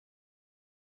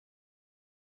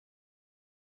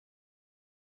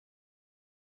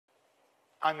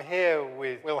I'm here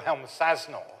with Wilhelm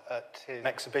Sasnal at his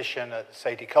exhibition at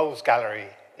Sadie Gallery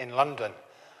in London.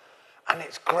 And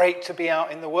it's great to be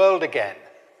out in the world again.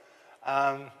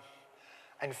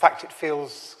 In fact, it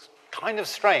feels kind of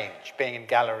strange being in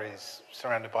galleries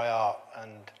surrounded by art,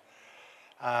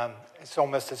 and it's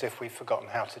almost as if we've forgotten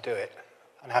how to do it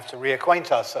and have to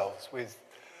reacquaint ourselves with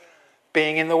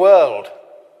being in the world.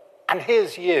 And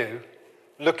here's you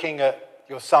looking at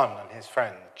your son and his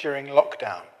friend during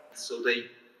lockdown. So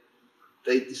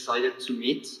they decided to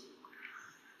meet,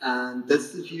 and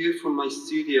that's the view from my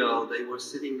studio. They were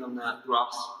sitting on the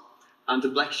grass, and the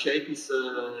black shape is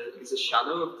a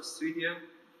shadow of the studio.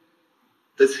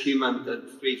 That's him and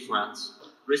three friends.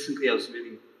 Recently I was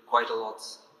reading quite a lot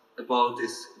about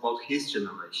his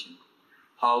generation,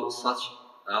 how such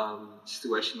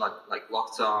situation like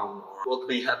lockdown or what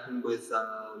may happen with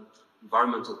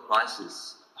environmental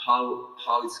crisis, how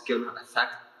it's going to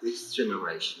affect this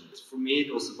generation. For me,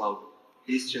 it was about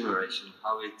his generation,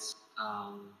 how it's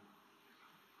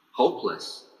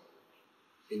hopeless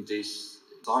in these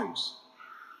times.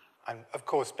 And of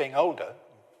course, being older,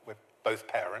 with both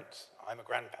parents, I'm a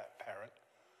grandparent,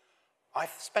 I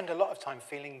spend a lot of time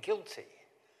feeling guilty.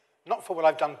 Not for what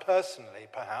I've done personally,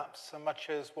 perhaps, so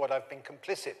much as what I've been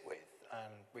complicit with,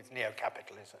 and with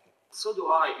neo-capitalism. So do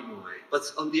I, in a way. But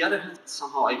on the other hand,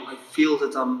 somehow I feel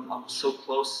that I'm so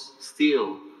close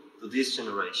still to this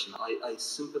generation. I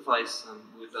sympathize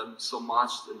with them so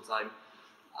much that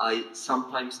I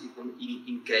sometimes even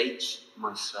engage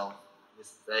myself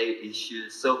with their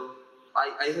issues. So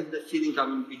I have the feeling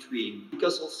I'm in between.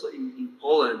 Because also in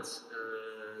Poland,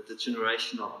 the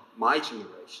generation of my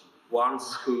generation,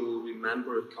 ones who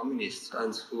remember communists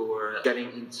and who were getting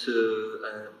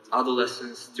into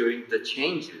adolescence during the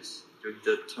changes, during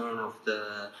the turn of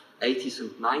the 80s and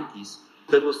 90s,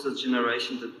 that was the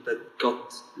generation that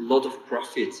got a lot of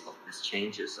profits of these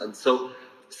changes. And so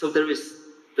there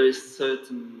is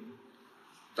certain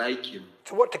vacuum.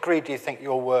 To what degree do you think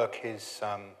your work is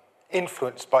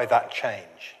influenced by that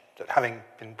change? That having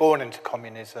been born into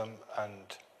communism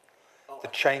and the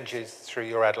changes through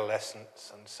your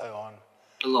adolescence and so on?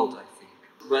 A lot, I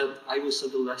think. When I was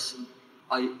adolescent,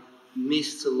 I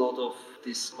missed a lot of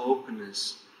this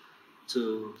openness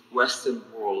to Western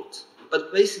world.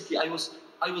 But basically, I was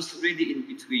really in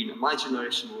between. My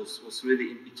generation was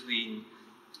really in between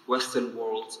Western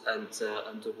world and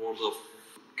the world of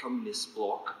communist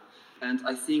bloc. And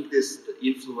I think the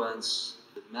influence,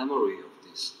 the memory of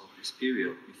this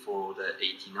period before the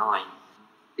 89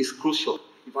 is crucial.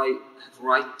 If I have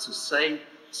right to say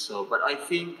so, but I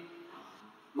think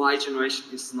my generation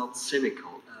is not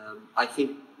cynical. I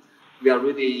think we are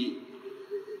really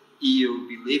EU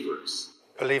believers.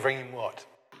 Believing in what?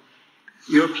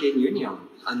 European Union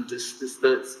and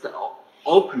the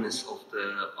openness of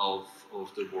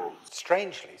the world.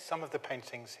 Strangely, some of the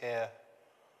paintings here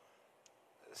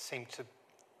seem to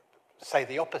say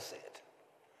the opposite.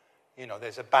 You know,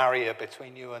 there's a barrier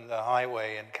between you and the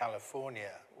highway in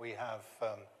California. We have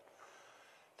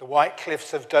the White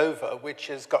Cliffs of Dover, which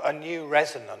has got a new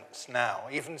resonance now,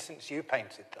 even since you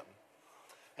painted them,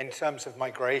 in terms of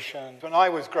migration. When I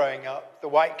was growing up, the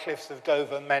White Cliffs of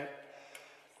Dover meant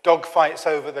dogfights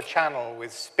over the channel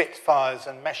with Spitfires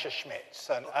and Messerschmitts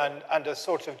and a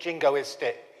sort of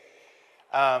jingoistic,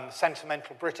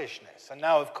 sentimental Britishness. And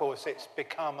now, of course, it's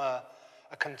become a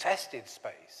contested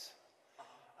space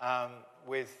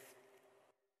with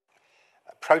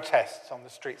protests on the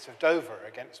streets of Dover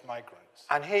against migrants.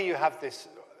 And here you have this,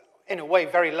 in a way,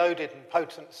 very loaded and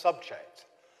potent subject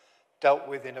dealt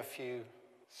with in a few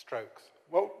strokes.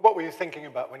 What were you thinking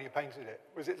about when you painted it?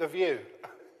 Was it the view?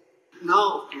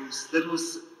 No, of course. That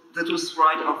was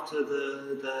right after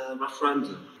the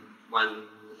referendum, when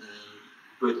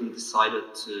Britain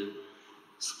decided to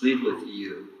split with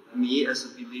EU. Me, as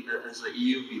an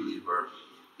EU believer,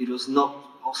 it was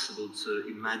not possible to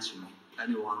imagine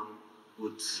anyone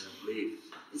would leave.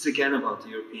 It's again about the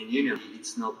European Union.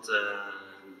 It's not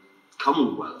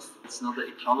Commonwealth. It's not the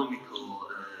economical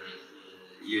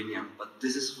union. But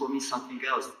this is for me something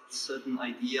else. A certain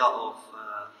idea of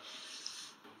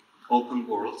open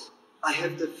world. I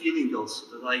have the feeling also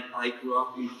that I grew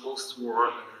up in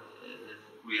post-war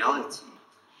reality.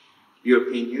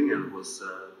 European Union was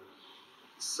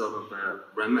sort of a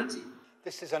remedy.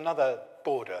 This is another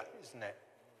border, isn't it?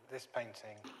 This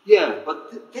painting. Yeah,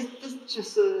 but this is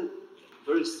just a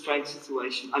very strange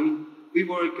situation. I mean, we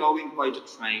were going by the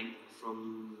train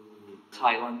from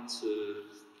Thailand to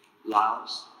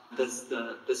Laos. That's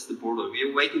the border. We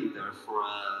were waiting there for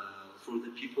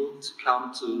the people to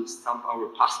come to stamp our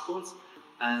passports.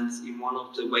 And in one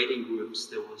of the waiting rooms,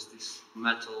 there was this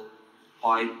metal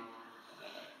pipe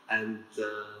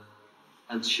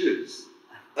and shoes.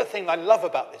 The thing I love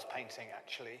about this painting,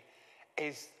 actually,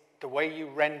 is the way you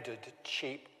rendered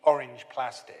cheap orange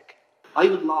plastic. I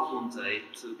would love one day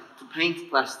to paint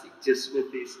plastic just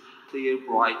with these clear,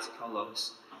 bright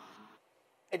colors.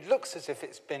 It looks as if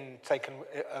it's been taken,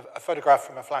 a photograph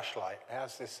from a flashlight. It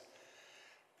has this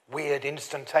weird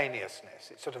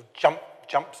instantaneousness. It sort of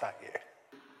jumps at you.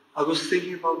 I was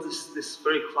thinking about this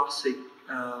very classic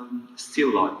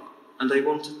still life, and I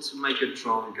wanted to make a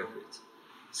drawing of it.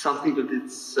 Something that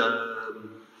is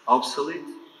obsolete,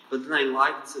 but then I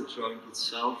liked the drawing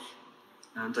itself,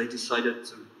 and I decided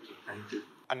to paint it.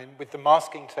 And with the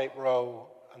masking tape roll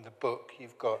and the book,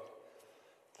 you've got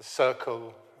the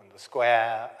circle and the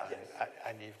square,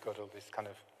 and you've got all these kind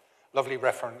of lovely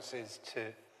references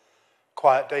to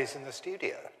quiet days in the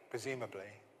studio,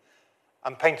 presumably,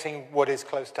 and painting what is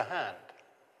close to hand.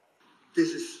 This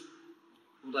is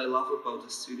what I love about the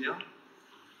studio,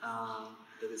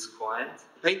 that it's quiet.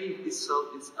 Painting itself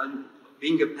is,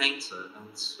 being a painter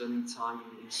and spending time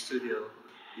in the studio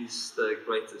is the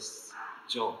greatest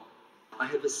job. I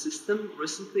have a system.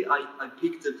 Recently, I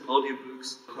picked up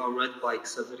audiobooks that are read by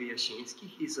Sadie.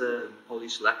 He's a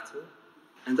Polish lecturer,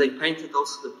 and I painted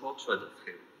also the portrait of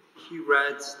him. He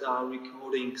read the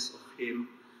recordings of him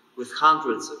with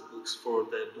hundreds of books for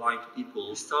the blind people.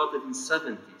 He started in the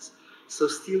 70s, so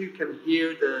still you can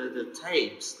hear the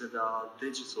tapes that are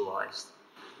digitalized.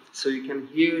 So you can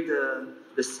hear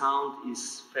the sound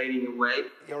is fading away.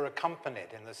 You're accompanied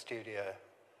in the studio.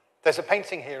 There's a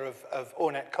painting here of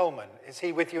Ornette Coleman. Is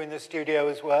he with you in the studio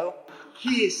as well?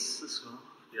 He is as well,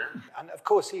 yeah. And of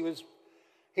course he was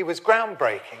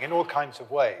groundbreaking in all kinds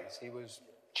of ways. He was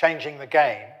changing the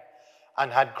game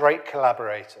and had great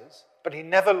collaborators, but he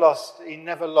never lost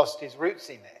his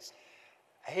rootsiness.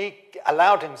 He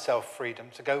allowed himself freedom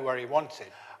to go where he wanted.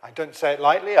 I don't say it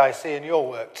lightly, I see in your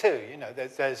work too, you know,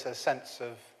 there's a sense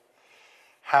of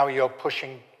how you're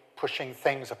pushing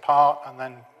things apart and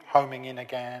then homing in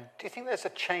again. Do you think there's a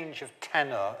change of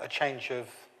tenor, a change of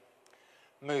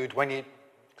mood when you,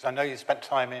 because I know you spent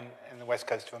time in the west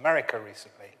coast of America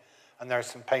recently, and there are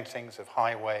some paintings of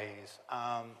highways,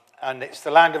 and it's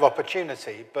the land of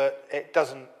opportunity, but it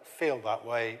doesn't feel that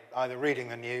way, either reading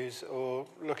the news or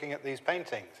looking at these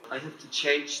paintings. I have to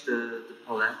change the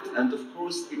palette, and of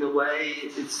course, in a way,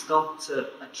 it's not an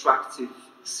attractive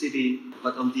city,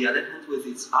 but on the other hand, with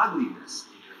its ugliness,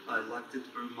 I liked it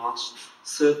very much.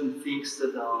 Certain things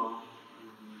that are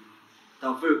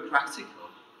very practical,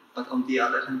 but on the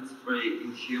other hand, very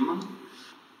inhuman.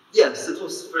 Yes, it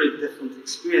was a very different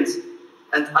experience,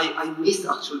 and I missed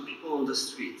actually people on the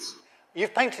streets.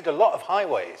 You've painted a lot of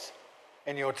highways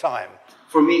in your time.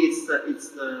 For me, it's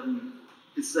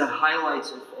the highlight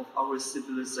of our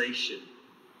civilization.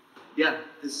 Yeah,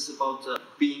 this is about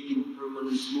being in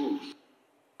permanent move.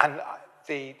 And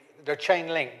the chain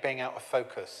link being out of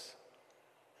focus.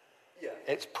 Yeah.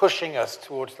 It's pushing us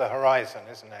towards the horizon,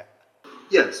 isn't it?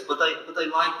 Yes, but I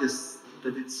like this,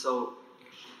 that it's so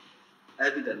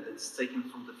evident that it's taken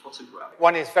from the photograph.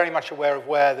 One is very much aware of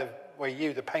where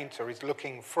you, the painter, is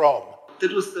looking from.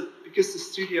 That was because the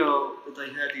studio that I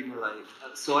had in LA.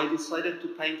 So I decided to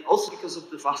paint also because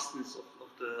of the vastness of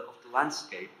the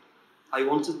landscape. I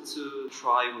wanted to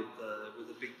try with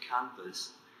a big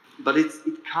canvas, but it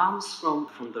comes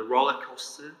from the roller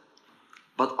coaster.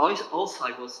 But also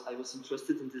I was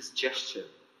interested in this gesture,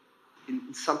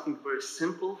 in something very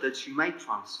simple that you may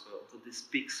transfer to this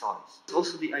big size.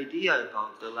 Also the idea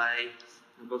about LA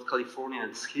and about California and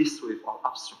its history of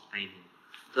abstract painting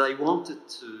that I wanted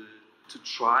to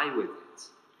try with it,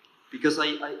 because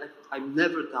I've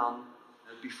never done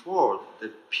before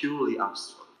the purely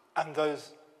abstract. And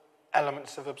those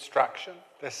elements of abstraction,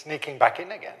 they're sneaking back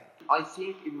in again. I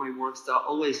think in my works there are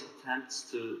always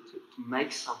attempts to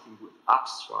make something with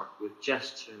abstract, with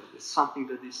gesture, with something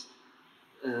that is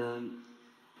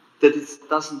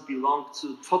doesn't belong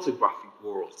to photographic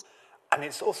world. And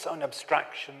it's also an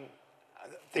abstraction.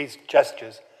 These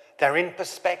gestures, they're in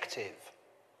perspective.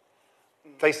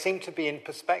 They seem to be in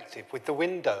perspective with the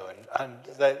window, and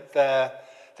they're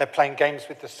playing games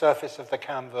with the surface of the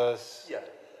canvas, yeah,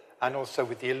 and also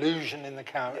with the illusion in the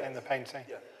painting.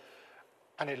 Yeah.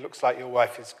 And it looks like your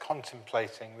wife is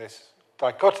contemplating this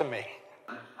dichotomy.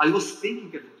 I was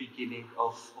thinking at the beginning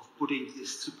of putting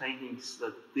these two paintings,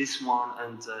 this one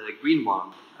and the green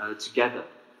one, together,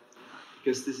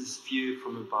 because this is viewed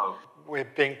from above. We're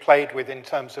being played with in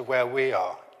terms of where we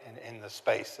are in the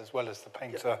space, as well as the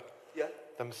painter. Yeah.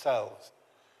 Themselves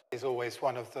is always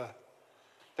one of the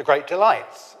great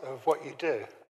delights of what you do.